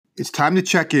It's time to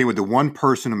check in with the one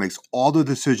person who makes all the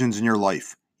decisions in your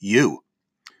life, you.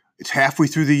 It's halfway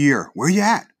through the year. Where are you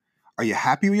at? Are you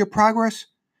happy with your progress?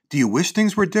 Do you wish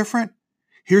things were different?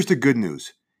 Here's the good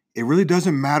news. It really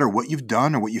doesn't matter what you've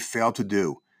done or what you failed to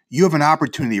do. You have an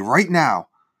opportunity right now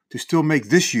to still make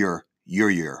this year your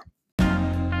year.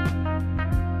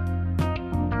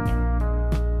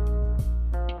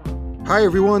 Hi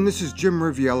everyone, this is Jim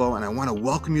Riviello and I want to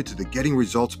welcome you to the Getting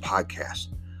Results podcast.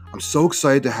 I'm so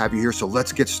excited to have you here, so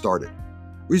let's get started.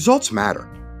 Results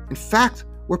matter. In fact,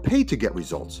 we're paid to get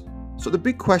results. So the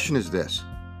big question is this: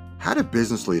 how do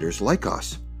business leaders like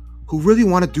us, who really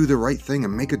want to do the right thing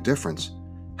and make a difference,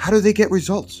 how do they get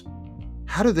results?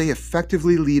 How do they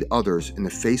effectively lead others in the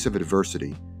face of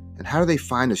adversity? And how do they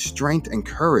find the strength and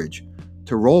courage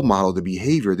to role model the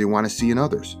behavior they want to see in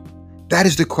others? That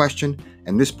is the question,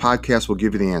 and this podcast will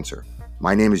give you the answer.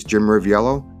 My name is Jim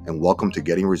Riviello, and welcome to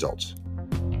Getting Results.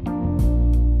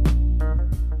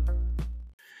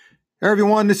 Hey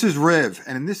everyone, this is Riv,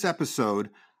 and in this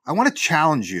episode, I want to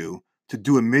challenge you to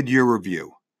do a mid-year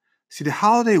review. See, the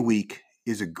holiday week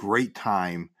is a great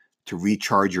time to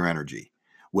recharge your energy,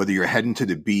 whether you're heading to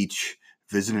the beach,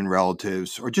 visiting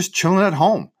relatives, or just chilling at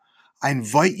home. I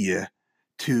invite you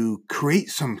to create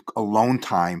some alone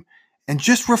time and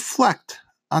just reflect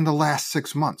on the last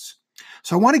 6 months.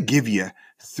 So I want to give you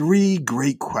 3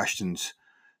 great questions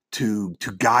to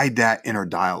guide that inner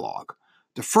dialogue.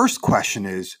 The first question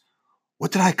is,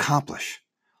 what did I accomplish?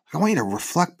 I want you to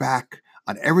reflect back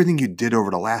on everything you did over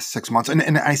the last 6 months.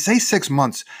 And I say 6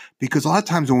 months because a lot of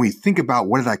times when we think about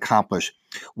what did I accomplish,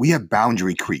 we have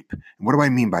boundary creep. And what do I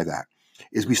mean by that?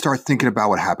 Is we start thinking about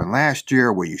what happened last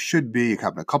year, where you should be, it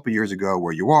happened a couple of years ago,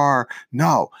 where you are.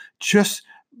 No, just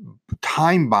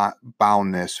time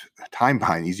bind,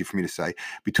 easy for me to say,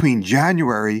 between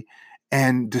January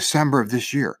and December of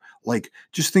this year. Like,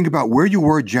 just think about where you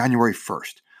were January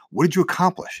 1st. What did you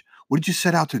accomplish? What did you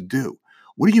set out to do?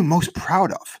 What are you most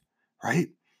proud of, right?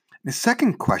 The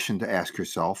second question to ask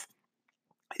yourself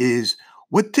is,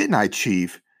 what didn't I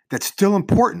achieve that's still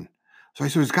important? So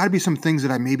there's got to be some things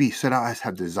that I maybe set out as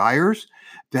have desires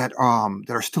that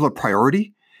are still a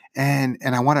priority, and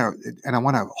I want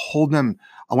to hold them.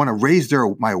 I want to raise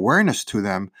my awareness to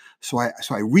them, so I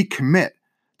recommit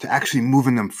to actually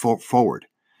moving them forward.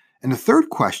 And the third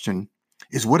question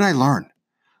is, what did I learn?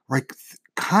 Right?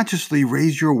 Consciously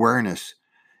raise your awareness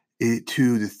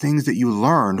to the things that you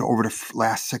learned over the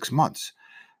last 6 months.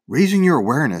 Raising your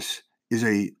awareness is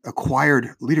a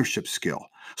acquired leadership skill.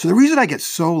 So the reason I get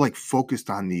so focused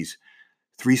on these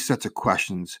 3 sets of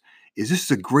questions is this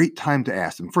is a great time to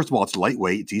ask them. First of all, it's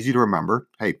lightweight. It's easy to remember.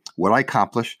 Hey, what did I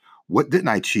accomplish? What didn't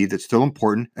I achieve that's still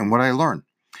important? And what did I learn?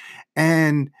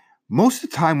 And most of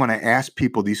the time when I ask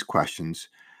people these questions,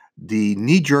 the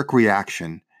knee-jerk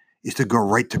reaction is to go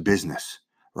right to business,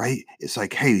 right? It's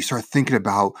like, hey, you start thinking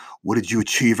about, what did you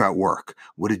achieve at work?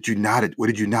 What did you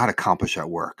not accomplish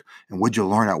at work? And what did you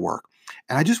learn at work?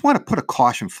 And I just want to put a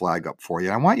caution flag up for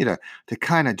you. I want you to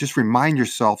kind of just remind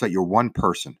yourself that you're one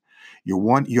person.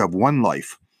 You have one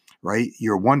life, right?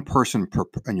 You're one person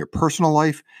in your personal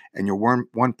life, and you're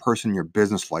one person in your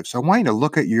business life. So I want you to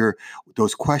look at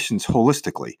those questions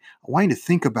holistically. I want you to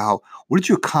think about, what did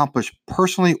you accomplish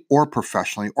personally or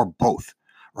professionally or both,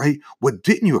 right? What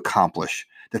didn't you accomplish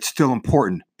that's still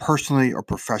important personally or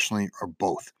professionally or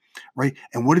both, right?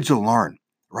 And what did you learn,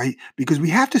 right? Because we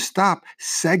have to stop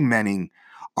segmenting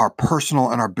our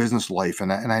personal and our business life.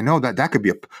 And I know that could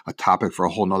be a topic for a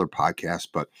whole nother podcast,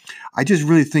 but I just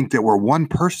really think that we're one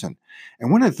person. And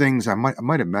one of the things I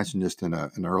might have mentioned just in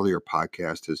an earlier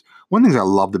podcast is, one of the things I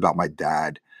loved about my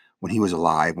dad when he was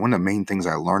alive, one of the main things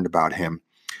I learned about him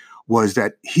was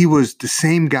that he was the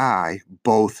same guy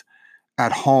both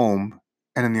at home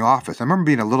and in the office. I remember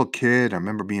being a little kid. I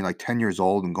remember being 10 years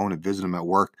old and going to visit him at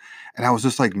work. And I was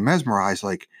just mesmerized,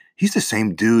 he's the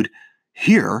same dude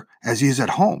here as he is at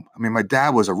home. I mean, my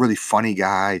dad was a really funny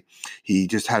guy. He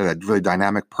just had a really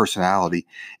dynamic personality,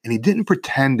 and he didn't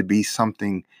pretend to be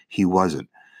something he wasn't.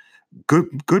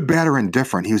 Good, bad, or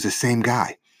indifferent, he was the same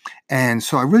guy. And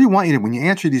so I really want you to, when you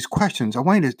answer these questions, I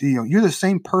want you to, you're the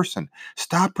same person.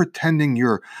 Stop pretending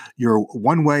you're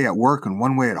one way at work and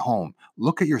one way at home.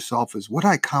 Look at yourself as, what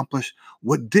I accomplished,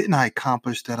 what didn't I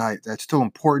accomplish that's still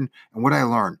important, and what I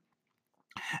learned.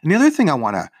 And the other thing I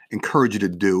want to encourage you to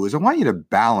do is, I want you to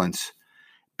balance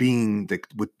being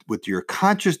with your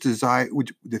conscious desire,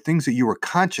 with the things that you were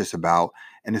conscious about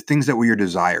and the things that were your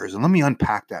desires. And let me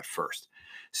unpack that first.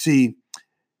 See,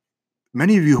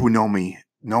 many of you who know me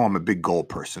know I'm a big goal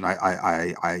person. I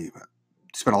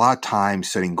spend a lot of time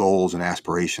setting goals and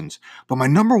aspirations, but my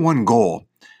number one goal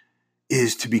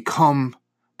is to become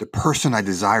the person I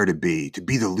desire to be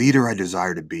the leader I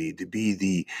desire to be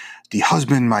the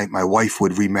husband my wife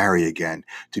would remarry again,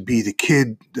 to be the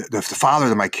kid, the father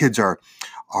that my kids are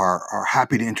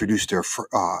happy to introduce their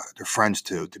friends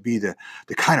to be the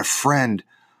kind of friend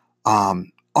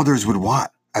others would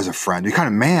want as a friend, the kind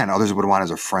of man others would want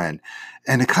as a friend,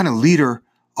 and the kind of leader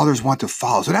others want to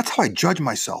follow. So that's how I judge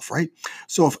myself, right?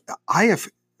 So if I have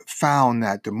found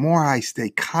that the more I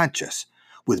stay conscious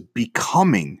with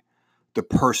becoming the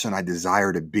person I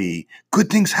desire to be, good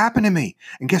things happen to me.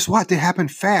 And guess what? They happen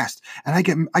fast. And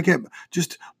I get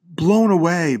just blown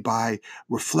away by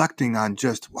reflecting on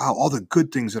just, wow, all the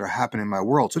good things that are happening in my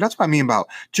world. So that's what I mean about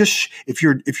just if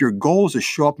your goal is to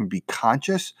show up and be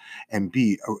conscious and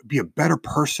be a better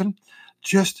person,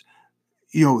 just,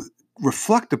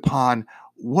 reflect upon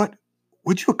what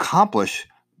would you accomplish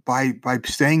by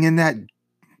staying in that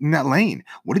lane.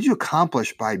 What did you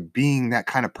accomplish by being that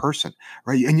kind of person,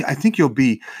 right? And I think you'll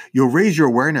raise your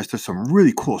awareness to some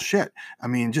really cool shit. I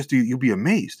mean, just you'll be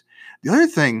amazed. The other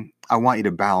thing I want you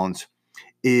to balance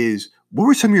is, what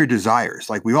were some of your desires?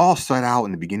 Like, we all set out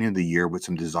in the beginning of the year with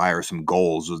some desires, some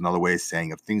goals, was another way of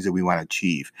saying, of things that we want to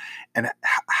achieve. And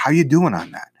how you doing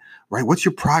on that, right? What's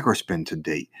your progress been to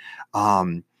date?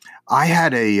 I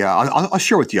had I'll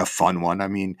share with you a fun one. I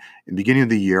mean, in the beginning of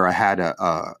the year, I had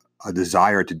a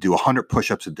desire to do 100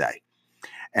 push-ups a day.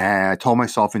 And I told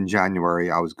myself in January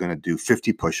I was going to do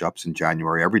 50 push-ups in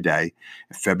January every day.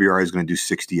 In February, I was going to do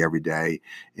 60 every day.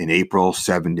 In April,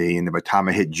 70. And by the time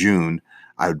I hit June,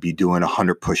 I would be doing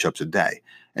 100 push-ups a day.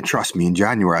 And trust me, in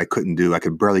January, I could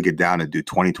barely get down and do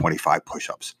 20, 25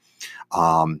 push-ups.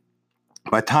 By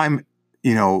the time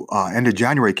end of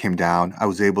January came down, I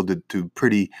was able to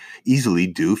pretty easily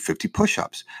do 50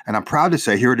 push-ups. And I'm proud to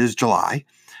say, here it is, July,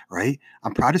 right?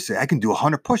 I'm proud to say I can do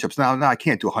 100 push-ups. Now I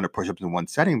can't do 100 push-ups in one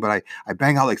setting, but I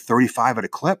bang out like 35 at a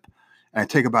clip, and I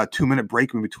take about a 2-minute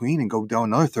break in between and go down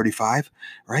another 35,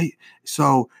 right?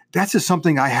 So that's just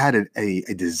something I had a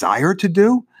desire to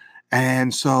do.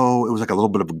 And so it was like a little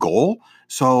bit of a goal.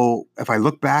 So if I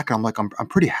look back, I'm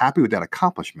pretty happy with that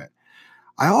accomplishment.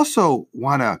 I also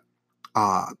want to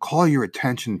call your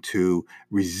attention to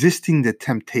resisting the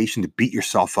temptation to beat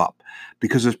yourself up,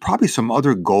 because there's probably some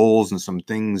other goals and some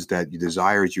things that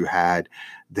desires you had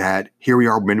that here we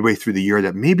are midway through the year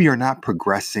that maybe you're not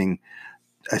progressing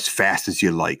as fast as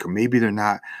you like, or maybe they're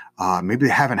not, maybe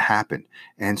they haven't happened.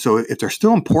 And so if they're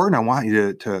still important, I want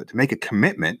you to make a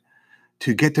commitment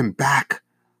to get them back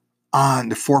on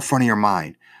the forefront of your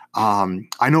mind.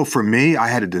 I know for me, I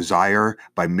had a desire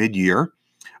by mid-year.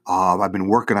 I've been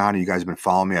working on it. You guys have been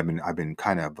following me. I've been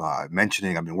kind of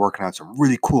mentioning. I've been working on some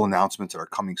really cool announcements that are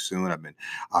coming soon.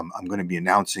 I'm going to be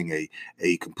announcing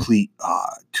a complete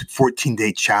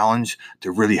 14-day challenge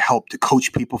to really help to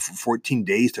coach people for 14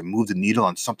 days to move the needle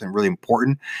on something really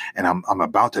important. And I'm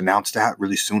about to announce that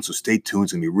really soon. So stay tuned.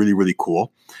 It's going to be really, really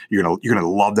cool. You're gonna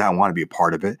love that and want to be a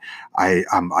part of it.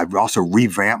 I've also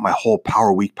revamped my whole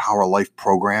Power Week, Power Life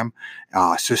program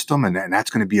system, and that's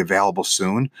going to be available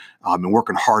soon. I've been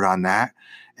working hard on that,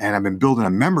 and I've been building a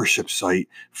membership site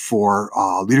for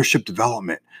leadership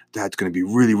development that's going to be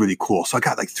really, really cool. So I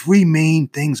got like 3 main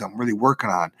things I'm really working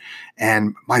on,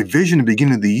 and my vision at the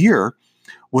beginning of the year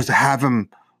was to have them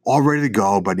all ready to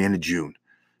go by the end of June.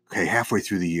 Okay, halfway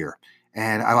through the year,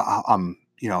 and I'm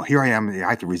here I am. I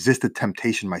have to resist the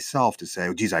temptation myself to say,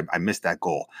 oh, geez, I missed that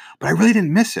goal, but I really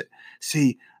didn't miss it.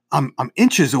 See, I'm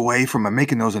inches away from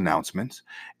making those announcements.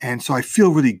 And so I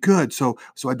feel really good. So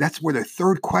that's where the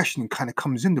third question kind of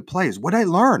comes into play, is what I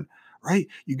learn, right?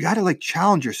 You got to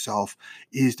challenge yourself,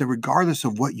 is that regardless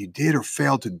of what you did or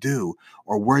failed to do,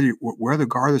 or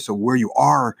regardless of where you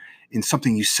are in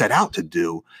something you set out to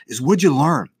do, is what you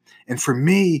learn. And for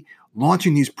me,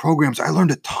 launching these programs, I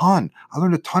learned a ton. I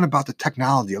learned a ton about the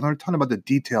technology. I learned a ton about the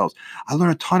details. I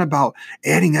learned a ton about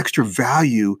adding extra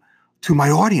value to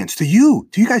my audience, to you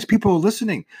guys, people who are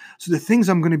listening. So the things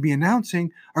I'm going to be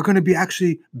announcing are going to be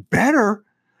actually better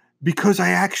because I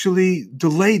actually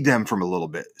delayed them from a little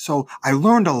bit. So I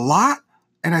learned a lot.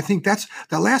 And I think that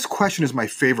last question is my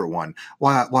favorite one.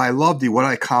 While I love the what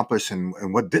I accomplished and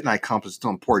what didn't I accomplish is still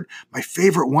important, my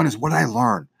favorite one is what I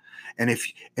learned. And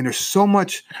there's so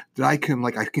much that I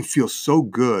can feel so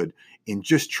good in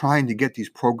just trying to get these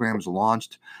programs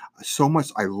launched. So much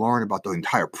I learned about the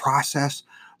entire process.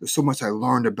 There's so much I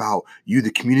learned about you, the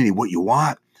community, what you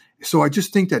want. So I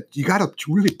just think that you got to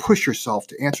really push yourself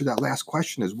to answer that last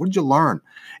question, is what did you learn?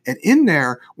 And in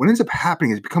there, what ends up happening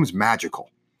is it becomes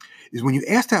magical. Is when you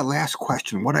ask that last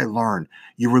question, what I learned,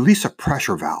 you release a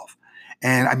pressure valve.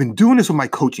 And I've been doing this with my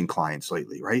coaching clients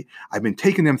lately, right? I've been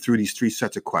taking them through these 3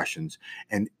 sets of questions.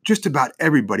 And just about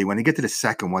everybody, when they get to the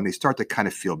second one, they start to kind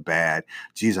of feel bad.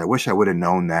 Geez, I wish I would have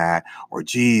known that. Or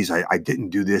geez, I didn't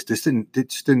do this. This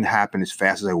didn't happen as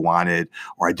fast as I wanted.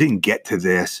 Or I didn't get to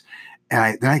this.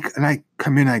 And I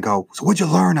come in and I go, so what'd you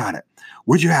learn on it?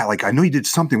 Where'd you at? Like, I know you did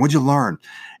something. What'd you learn?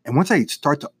 And once I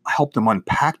start to help them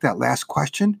unpack that last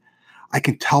question, I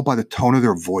can tell by the tone of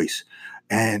their voice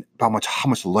and about how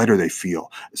much lighter they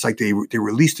feel. It's like they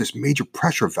release this major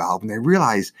pressure valve and they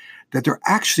realize that they're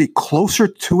actually closer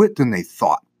to it than they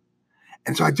thought.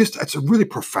 And so it's really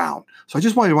profound. So I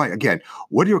just wanted to, again,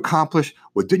 what did you accomplish?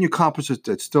 What didn't you accomplish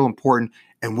that's still important?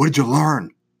 And what did you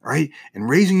learn, right? And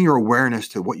raising your awareness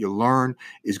to what you learn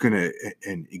is going to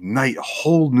ignite a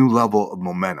whole new level of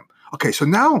momentum. Okay, so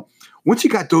now, once you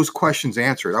got those questions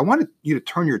answered, I wanted you to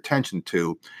turn your attention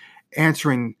to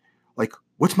answering, like,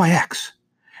 what's my X?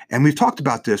 And we've talked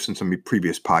about this in some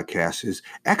previous podcasts, is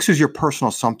X is your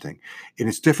personal something, and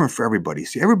it's different for everybody.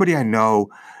 See, everybody I know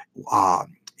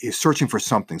is searching for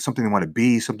something they want to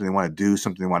be, something they want to do,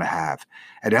 something they want to have.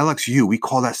 At LXU, we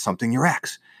call that something your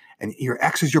X. And your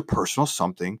X is your personal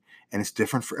something, and it's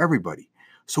different for everybody.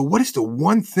 So what is the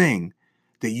one thing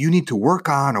that you need to work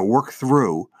on or work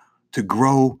through to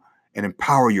grow and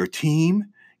empower your team,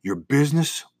 your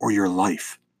business, or your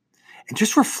life? And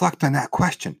just reflect on that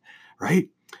question, right?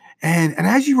 And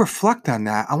as you reflect on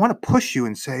that, I want to push you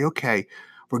and say, okay,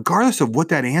 regardless of what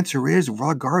that answer is,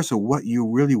 regardless of what you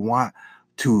really want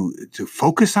to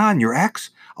focus on, your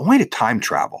X, I want you to time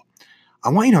travel. I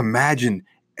want you to imagine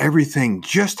everything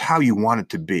just how you want it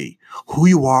to be, who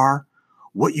you are,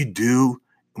 what you do,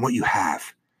 and what you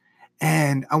have.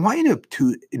 And I want you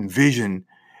to envision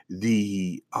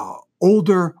the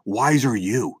older, wiser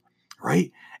you,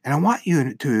 right? And I want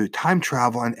you to time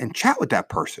travel and chat with that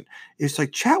person. It's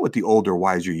like chat with the older,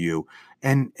 wiser you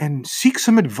and seek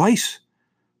some advice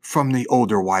from the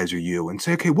older, wiser you and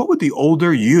say, okay, what would the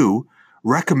older you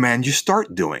recommend you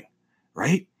start doing,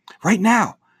 right? Right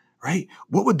now, right?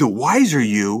 What would the wiser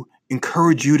you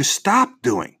encourage you to stop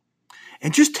doing?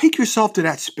 And just take yourself to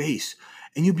that space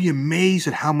and you'll be amazed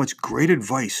at how much great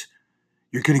advice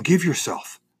you're going to give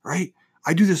yourself, right?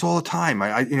 I do this all the time.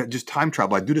 I just time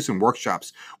travel. I do this in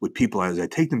workshops with people as I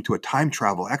take them to a time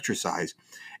travel exercise.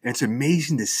 And it's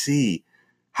amazing to see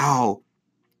how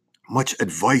much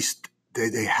advice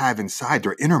they have inside.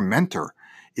 Their inner mentor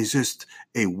is just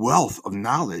a wealth of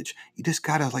knowledge. You just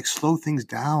got to like slow things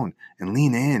down and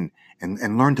lean in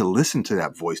and learn to listen to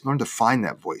that voice, learn to find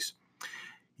that voice.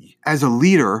 As a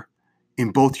leader in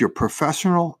both your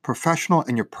professional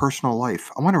and your personal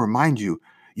life, I want to remind you,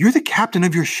 you're the captain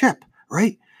of your ship.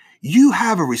 Right? You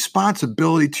have a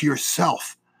responsibility to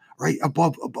yourself, right?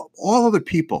 Above all other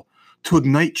people to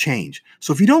ignite change.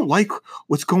 So if you don't like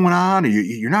what's going on or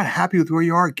you're not happy with where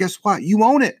you are, guess what? You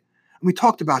own it. And we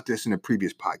talked about this in a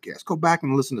previous podcast. Go back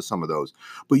and listen to some of those.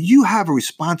 But you have a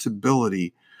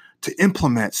responsibility to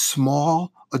implement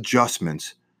small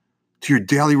adjustments to your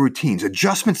daily routines,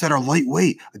 adjustments that are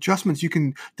lightweight, adjustments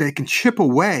that can chip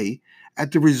away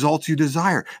at the results you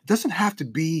desire. It doesn't have to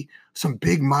be some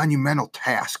big monumental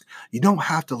task. You don't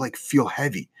have to like feel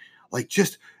heavy. Like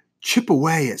just chip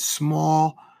away at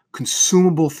small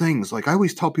consumable things. Like I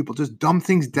always tell people, just dumb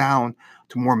things down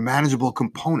to more manageable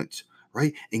components,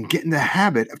 right? And get in the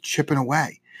habit of chipping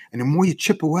away. And the more you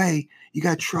chip away, you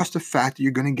got to trust the fact that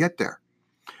you're going to get there.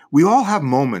 We all have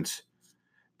moments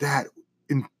that,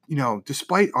 in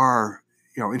spite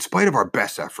of our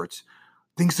best efforts,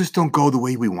 things just don't go the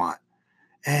way we want.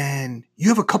 And you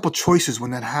have a couple choices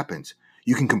when that happens.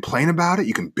 You can complain about it.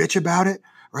 You can bitch about it,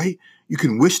 right? You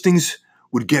can wish things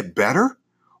would get better,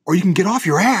 or you can get off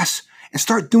your ass and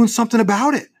start doing something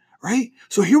about it, right?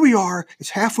 So here we are. It's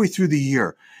halfway through the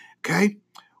year, okay?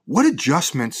 What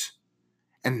adjustments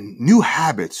and new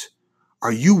habits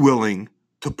are you willing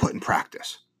to put in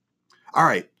practice? All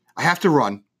right, I have to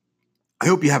run. I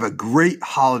hope you have a great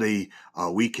holiday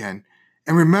weekend.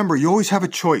 And remember, you always have a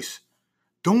choice.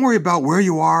 Don't worry about where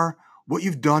you are, what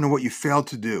you've done, or what you failed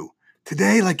to do.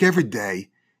 Today, like every day,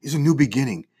 is a new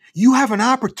beginning. You have an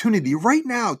opportunity right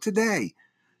now, today,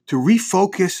 to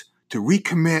refocus, to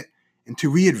recommit, and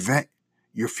to reinvent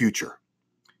your future.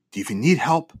 If you need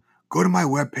help, go to my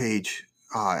webpage,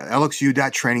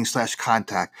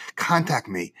 lxu.training/contact. Contact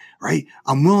me, right?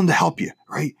 I'm willing to help you,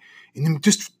 right? And then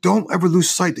just don't ever lose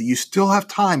sight that you still have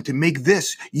time to make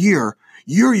this year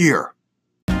your year.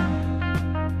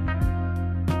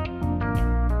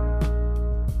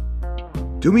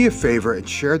 Do me a favor and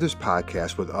share this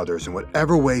podcast with others in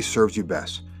whatever way serves you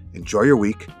best. Enjoy your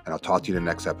week, and I'll talk to you in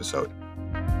the next episode.